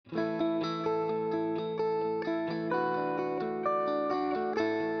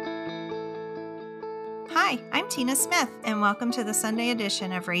Hi, I'm Tina Smith, and welcome to the Sunday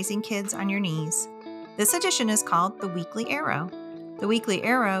edition of Raising Kids on Your Knees. This edition is called The Weekly Arrow. The Weekly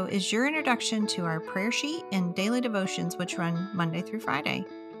Arrow is your introduction to our prayer sheet and daily devotions, which run Monday through Friday.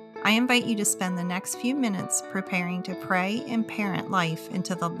 I invite you to spend the next few minutes preparing to pray and parent life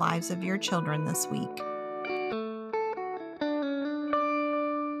into the lives of your children this week.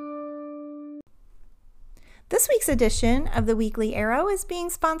 This week's edition of the Weekly Arrow is being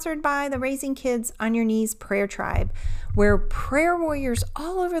sponsored by the Raising Kids on Your Knees Prayer Tribe, where prayer warriors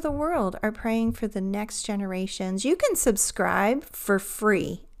all over the world are praying for the next generations. You can subscribe for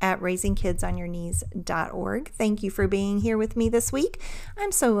free at raisingkidsonyourknees.org. Thank you for being here with me this week.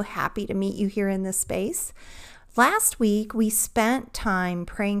 I'm so happy to meet you here in this space. Last week, we spent time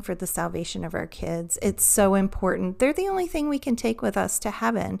praying for the salvation of our kids. It's so important. They're the only thing we can take with us to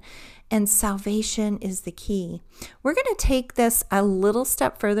heaven, and salvation is the key. We're going to take this a little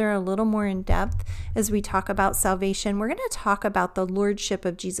step further, a little more in depth as we talk about salvation. We're going to talk about the lordship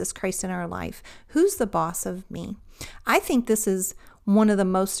of Jesus Christ in our life. Who's the boss of me? I think this is one of the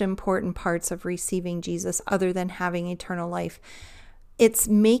most important parts of receiving Jesus, other than having eternal life. It's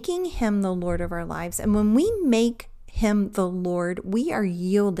making him the Lord of our lives. And when we make him the Lord, we are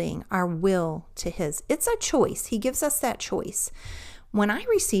yielding our will to his. It's a choice. He gives us that choice. When I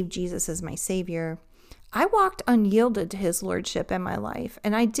received Jesus as my Savior, I walked unyielded to his lordship in my life,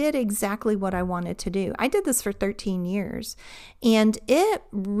 and I did exactly what I wanted to do. I did this for 13 years, and it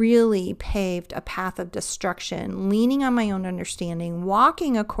really paved a path of destruction, leaning on my own understanding,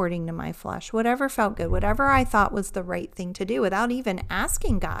 walking according to my flesh, whatever felt good, whatever I thought was the right thing to do, without even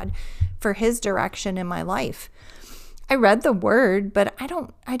asking God for his direction in my life. I read the word, but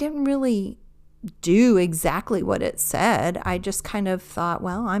I didn't really do exactly what it said. I just kind of thought,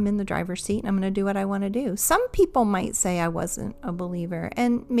 well, I'm in the driver's seat and I'm going to do what I want to do. Some people might say I wasn't a believer,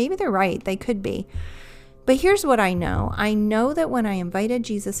 and maybe they're right. They could be. But here's what I know. I know that when I invited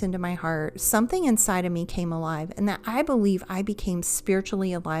Jesus into my heart, something inside of me came alive, and that I believe I became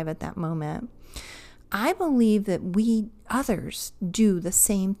spiritually alive at that moment. I believe that others do the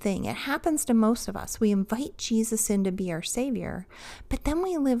same thing. It happens to most of us. We invite Jesus in to be our Savior, but then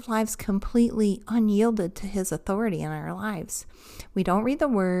we live lives completely unyielded to his authority in our lives. We don't read the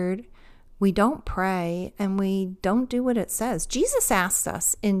word, we don't pray, and we don't do what it says. Jesus asked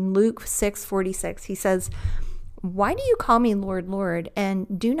us in Luke 6:46, he says, "Why do you call me Lord, Lord,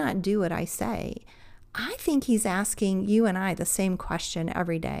 and do not do what I say?" I think he's asking you and I the same question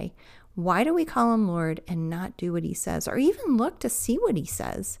every day. Why do we call him Lord and not do what he says, or even look to see what he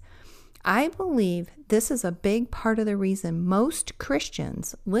says? I believe this is a big part of the reason most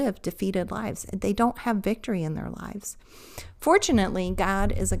Christians live defeated lives. They don't have victory in their lives. Fortunately,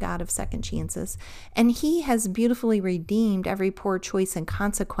 God is a God of second chances, and he has beautifully redeemed every poor choice and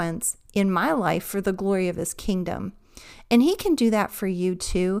consequence in my life for the glory of his kingdom. And he can do that for you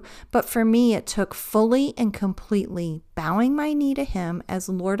too. But for me, it took fully and completely bowing my knee to him as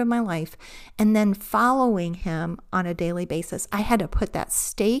Lord of my life, and then following him on a daily basis. I had to put that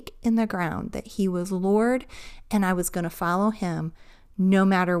stake in the ground that he was Lord, and I was going to follow him no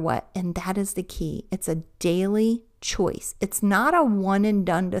matter what. And that is the key. It's a daily choice. It's not a one and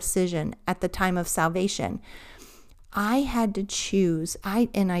done decision at the time of salvation. I had to choose,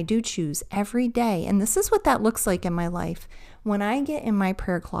 and I do choose every day. And this is what that looks like in my life. When I get in my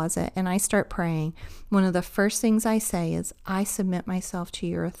prayer closet and I start praying, one of the first things I say is, I submit myself to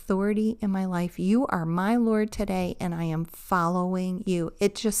your authority in my life. You are my Lord today, and I am following you.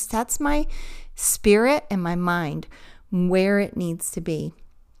 It just sets my spirit and my mind where it needs to be.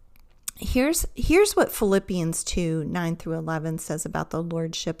 Here's what Philippians 2:9-11 says about the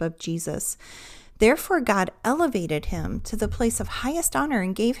lordship of Jesus. Therefore, God elevated him to the place of highest honor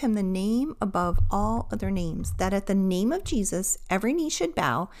and gave him the name above all other names, that at the name of Jesus, every knee should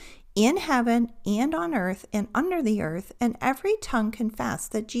bow in heaven and on earth and under the earth, and every tongue confess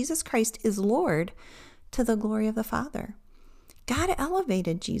that Jesus Christ is Lord, to the glory of the Father. God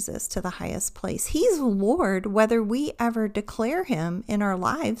elevated Jesus to the highest place. He's Lord, whether we ever declare him in our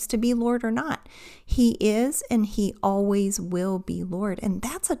lives to be Lord or not. He is, and he always will be Lord. And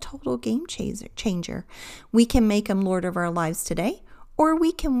that's a total game changer. We can make him Lord of our lives today, or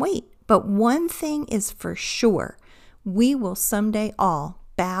we can wait. But one thing is for sure, we will someday all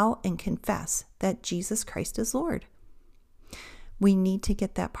bow and confess that Jesus Christ is Lord. We need to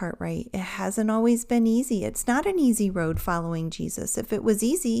get that part right. It hasn't always been easy. It's not an easy road following Jesus. If it was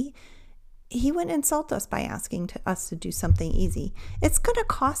easy, he wouldn't insult us by asking us to do something easy. It's going to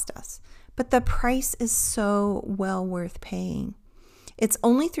cost us, but the price is so well worth paying. It's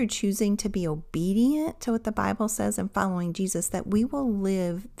only through choosing to be obedient to what the Bible says and following Jesus that we will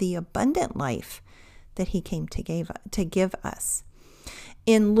live the abundant life that he came to give us.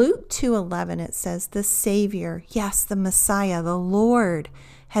 In Luke 2:11, it says, the Savior, yes, the Messiah, the Lord,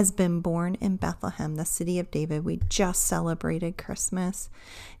 has been born in Bethlehem, the city of David. We just celebrated Christmas.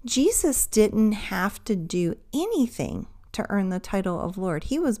 Jesus didn't have to do anything to earn the title of Lord.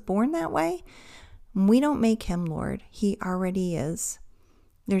 He was born that way. We don't make him Lord. He already is.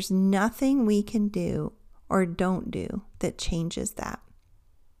 There's nothing we can do or don't do that changes that.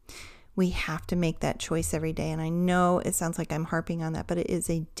 We have to make that choice every day. And I know it sounds like I'm harping on that, but it is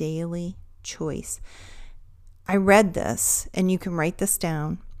a daily choice. I read this, and you can write this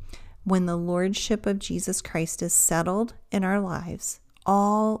down. When the Lordship of Jesus Christ is settled in our lives,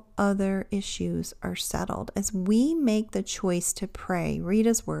 all other issues are settled. As we make the choice to pray, read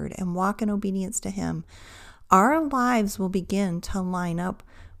his word, and walk in obedience to him, our lives will begin to line up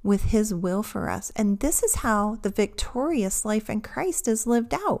with his will for us. And this is how the victorious life in Christ is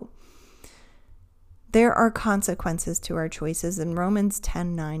lived out. There are consequences to our choices. In Romans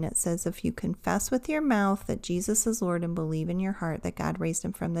 10:9, it says, if you confess with your mouth that Jesus is Lord and believe in your heart that God raised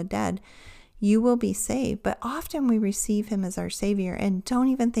him from the dead, you will be saved. But often we receive him as our Savior and don't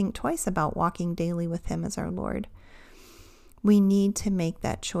even think twice about walking daily with him as our Lord. We need to make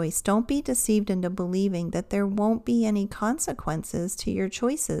that choice. Don't be deceived into believing that there won't be any consequences to your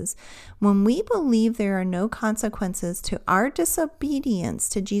choices. When we believe there are no consequences to our disobedience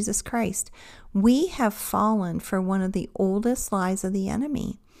to Jesus Christ, we have fallen for one of the oldest lies of the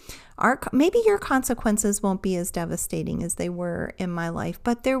enemy. Maybe your consequences won't be as devastating as they were in my life,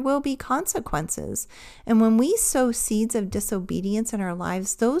 but there will be consequences. And when we sow seeds of disobedience in our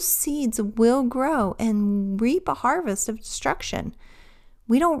lives, those seeds will grow and reap a harvest of destruction.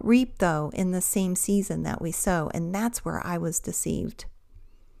 We don't reap, though, in the same season that we sow, and that's where I was deceived.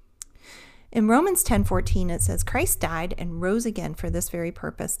 In Romans 10:14, it says, Christ died and rose again for this very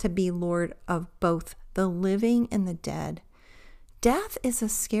purpose, to be Lord of both the living and the dead. Death is a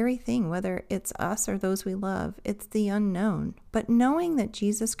scary thing, whether it's us or those we love. It's the unknown. But knowing that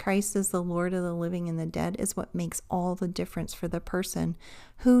Jesus Christ is the Lord of the living and the dead is what makes all the difference for the person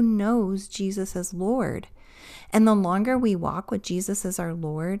who knows Jesus as Lord. And the longer we walk with Jesus as our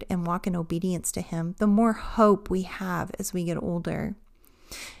Lord and walk in obedience to him, the more hope we have as we get older.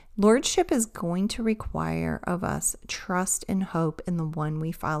 Lordship is going to require of us trust and hope in the one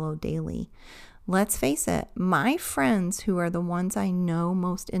we follow daily. Let's face it, my friends who are the ones I know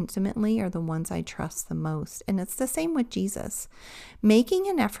most intimately are the ones I trust the most. And it's the same with Jesus. Making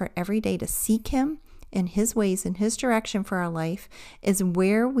an effort every day to seek him and his ways and his direction for our life is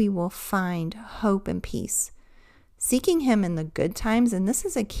where we will find hope and peace. Seeking him in the good times, and this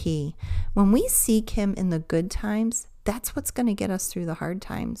is a key. When we seek him in the good times, that's what's going to get us through the hard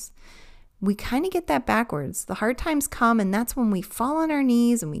times. We kind of get that backwards. The hard times come, and that's when we fall on our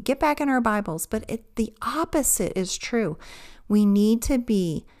knees and we get back in our Bibles. But the opposite is true. We need to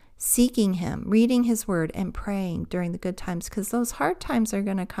be seeking him, reading his word, and praying during the good times, because those hard times are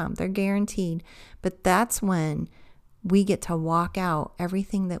going to come. They're guaranteed. But that's when we get to walk out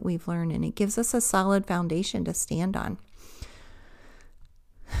everything that we've learned, and it gives us a solid foundation to stand on.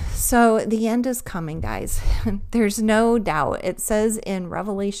 So the end is coming, guys. There's no doubt. It says in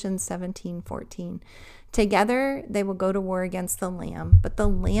Revelation 17:14, together they will go to war against the Lamb, but the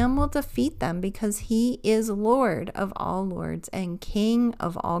Lamb will defeat them because he is Lord of all lords and King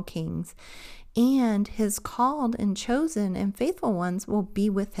of all kings. And his called and chosen and faithful ones will be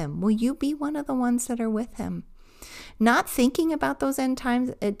with him. Will you be one of the ones that are with him? Not thinking about those end times,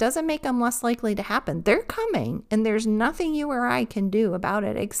 it doesn't make them less likely to happen. They're coming, and there's nothing you or I can do about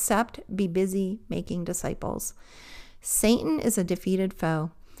it except be busy making disciples. Satan is a defeated foe.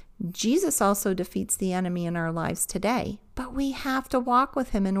 Jesus also defeats the enemy in our lives today, but we have to walk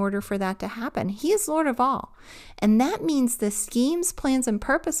with him in order for that to happen. He is Lord of all, and that means the schemes, plans, and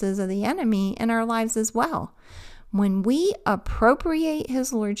purposes of the enemy in our lives as well. When we appropriate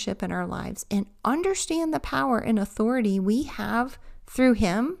his lordship in our lives and understand the power and authority we have through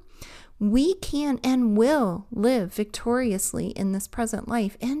him, we can and will live victoriously in this present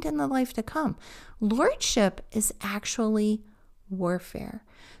life and in the life to come. Lordship is actually warfare.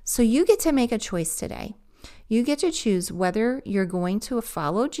 So you get to make a choice today. You get to choose whether you're going to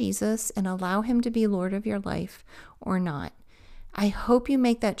follow Jesus and allow him to be Lord of your life or not. I hope you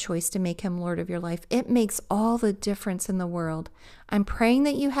make that choice to make him Lord of your life. It makes all the difference in the world. I'm praying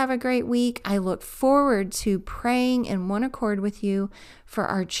that you have a great week. I look forward to praying in one accord with you for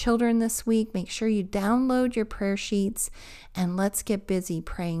our children this week. Make sure you download your prayer sheets, and let's get busy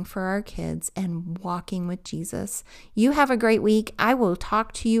praying for our kids and walking with Jesus. You have a great week. I will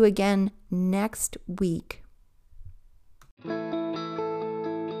talk to you again next week.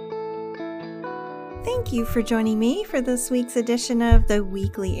 Thank you for joining me for this week's edition of the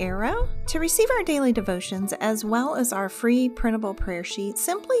Weekly Arrow. To receive our daily devotions as well as our free printable prayer sheet,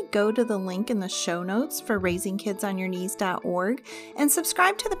 simply go to the link in the show notes for raisingkidsonyourknees.org and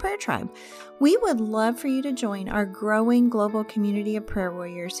subscribe to the Prayer Tribe. We would love for you to join our growing global community of prayer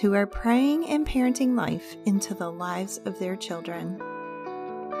warriors who are praying and parenting life into the lives of their children.